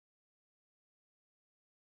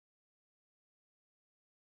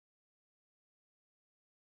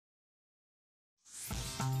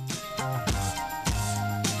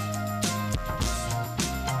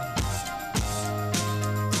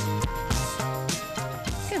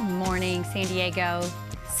Good morning, San Diego.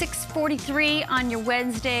 6:43 on your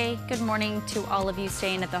Wednesday. Good morning to all of you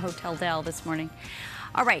staying at the Hotel Del this morning.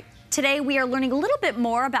 All right, today we are learning a little bit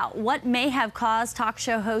more about what may have caused talk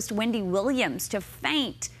show host Wendy Williams to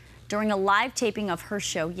faint during a live taping of her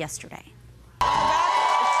show yesterday. It's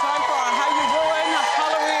time for our How You Doing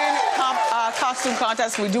Halloween costume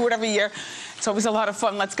contest. We do it every year. It's always a lot of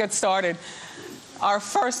fun. Let's get started. Our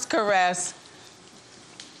first caress.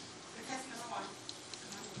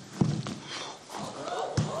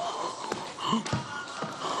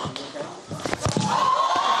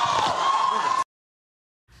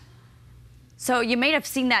 So you may have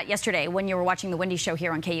seen that yesterday when you were watching the Wendy show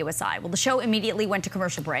here on KUSI. Well, the show immediately went to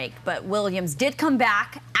commercial break, but Williams did come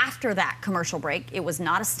back after that commercial break. It was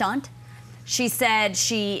not a stunt. She said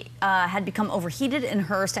she had become overheated in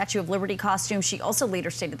her Statue of Liberty costume. She also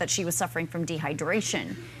later stated that she was suffering from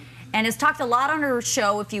dehydration and has talked a lot on her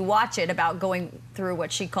show, if you watch it, about going through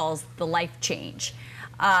what she calls the life change.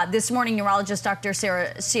 This morning, neurologist Dr.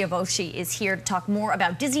 Sara Siavoshi is here to talk more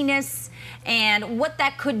about dizziness and what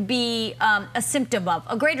that could be a symptom of,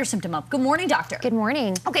 a greater symptom of. Good morning, doctor. Good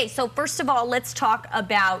morning. Okay, so first of all, let's talk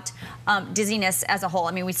about dizziness as a whole.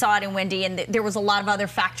 I mean, we saw it in Wendy, and there was a lot of other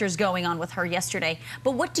factors going on with her yesterday.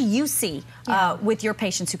 But what do you see with your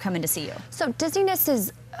patients who come in to see you? So dizziness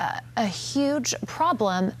is a huge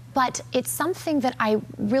problem, but it's something that I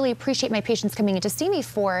really appreciate my patients coming in to see me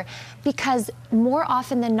for, because more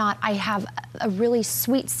often than not, I have a really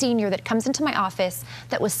sweet senior that comes into my office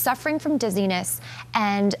that was suffering from dizziness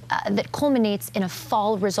and that culminates in a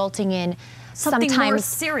fall resulting in something sometimes more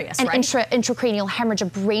serious, an right? intracranial hemorrhage, a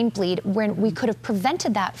brain bleed, when we could have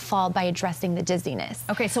prevented that fall by addressing the dizziness.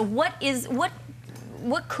 Okay, so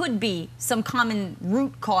what could be some common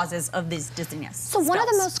root causes of this dizziness? So one of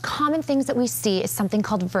the most common things that we see is something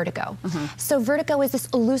called vertigo. So vertigo is this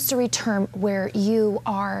illusory term where you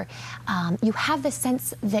are, you have the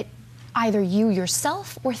sense that either you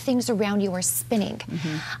yourself or things around you are spinning.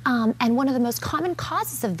 And one of the most common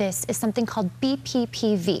causes of this is something called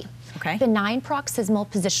BPPV. Okay. Benign paroxysmal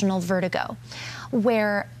positional vertigo,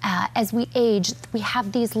 where as we age, we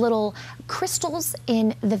have these little crystals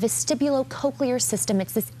in the vestibulocochlear system.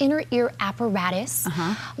 It's this inner ear apparatus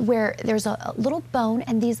where there's a little bone,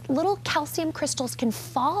 and these little calcium crystals can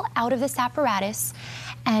fall out of this apparatus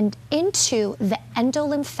and into the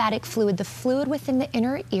endolymphatic fluid, the fluid within the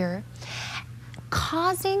inner ear,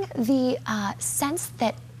 causing the sense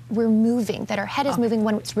that we're moving, that our head is moving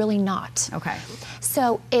when it's really not. Okay.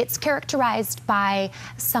 So it's characterized by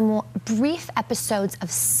some brief episodes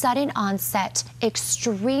of sudden onset,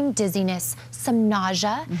 extreme dizziness, some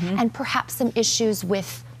nausea, and perhaps some issues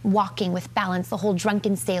with walking, with balance, the whole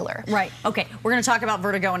drunken sailor. Right. Okay. We're going to talk about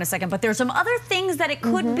vertigo in a second, but there's some other things that it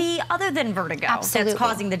could be other than vertigo that's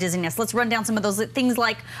causing the dizziness. Let's run down some of those things,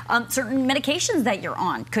 like certain medications that you're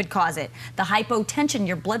on could cause it. The hypotension,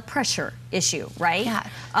 your blood pressure issue, right?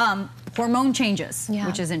 Yeah. Hormone changes,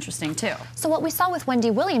 which is interesting too. So what we saw with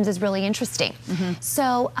Wendy Williams is really interesting.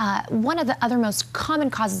 So one of the other most common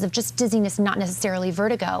causes of just dizziness, not necessarily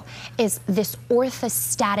vertigo, is this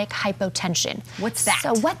orthostatic hypotension. What's that?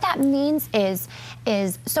 So what that means is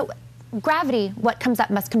so gravity, what comes up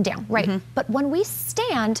must come down, right? But when we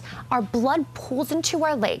stand, our blood pulls into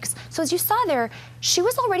our legs. So as you saw there, she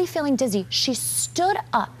was already feeling dizzy. She stood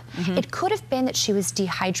up. It could have been that she was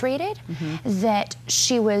dehydrated, that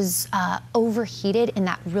she was overheated in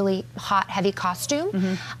that really hot, heavy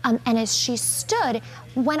costume. And as she stood,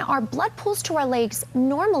 when our blood pulls to our legs,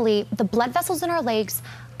 normally the blood vessels in our legs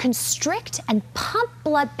constrict and pump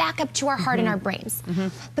blood back up to our heart and our brains.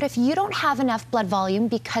 But if you don't have enough blood volume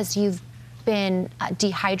because you've been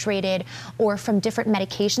dehydrated, or from different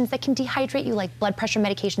medications that can dehydrate you, like blood pressure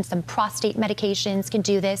medications, some prostate medications can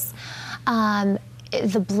do this,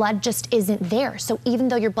 the blood just isn't there. So even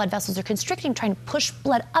though your blood vessels are constricting, trying to push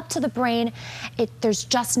blood up to the brain, there's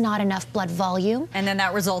just not enough blood volume. And then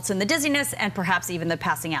that results in the dizziness and perhaps even the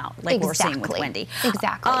passing out, like we're seeing with Wendy.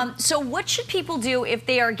 Exactly. So what should people do if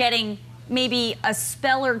they are getting maybe a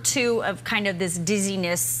spell or two of kind of this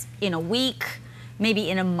dizziness in a week, maybe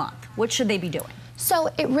in a month? What should they be doing? So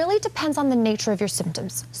it really depends on the nature of your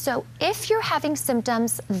symptoms. So if you're having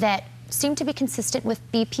symptoms that seem to be consistent with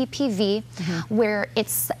BPPV, where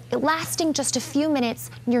it's lasting just a few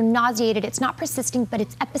minutes, you're nauseated, it's not persisting, but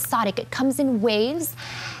it's episodic, it comes in waves,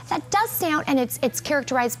 that does sound, and it's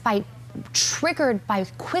characterized by triggered by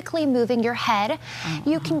quickly moving your head.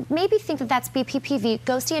 You can maybe think that that's BPPV.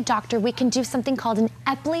 Go see a doctor. We can do something called an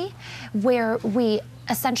epley, where we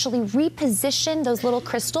essentially reposition those little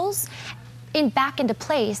crystals back into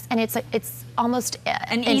place, and it's almost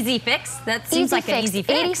an easy fix. That seems like an easy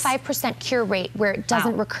fix. 85% cure rate where it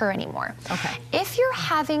doesn't recur anymore. Okay. If you're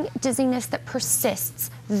having dizziness that persists,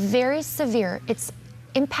 very severe, it's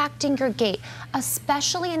impacting your gait,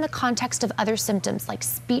 especially in the context of other symptoms like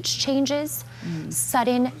speech changes,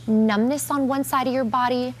 sudden numbness on one side of your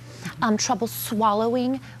body, trouble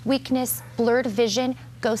swallowing, weakness, blurred vision,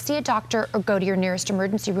 go see a doctor or go to your nearest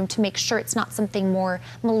emergency room to make sure it's not something more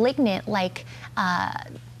malignant like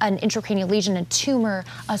an intracranial lesion, a tumor,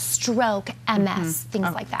 a stroke, MS,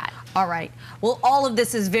 things like that. All right. Well, all of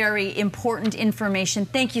this is very important information.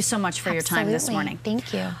 Thank you so much for your time this morning.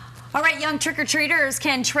 Thank you. All right, young trick-or-treaters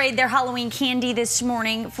can trade their Halloween candy this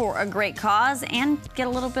morning for a great cause and get a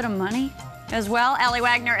little bit of money as well. Allie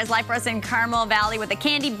Wagner is live for us in Carmel Valley with a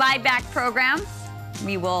candy buyback program.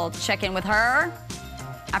 We will check in with her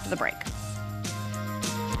after the break.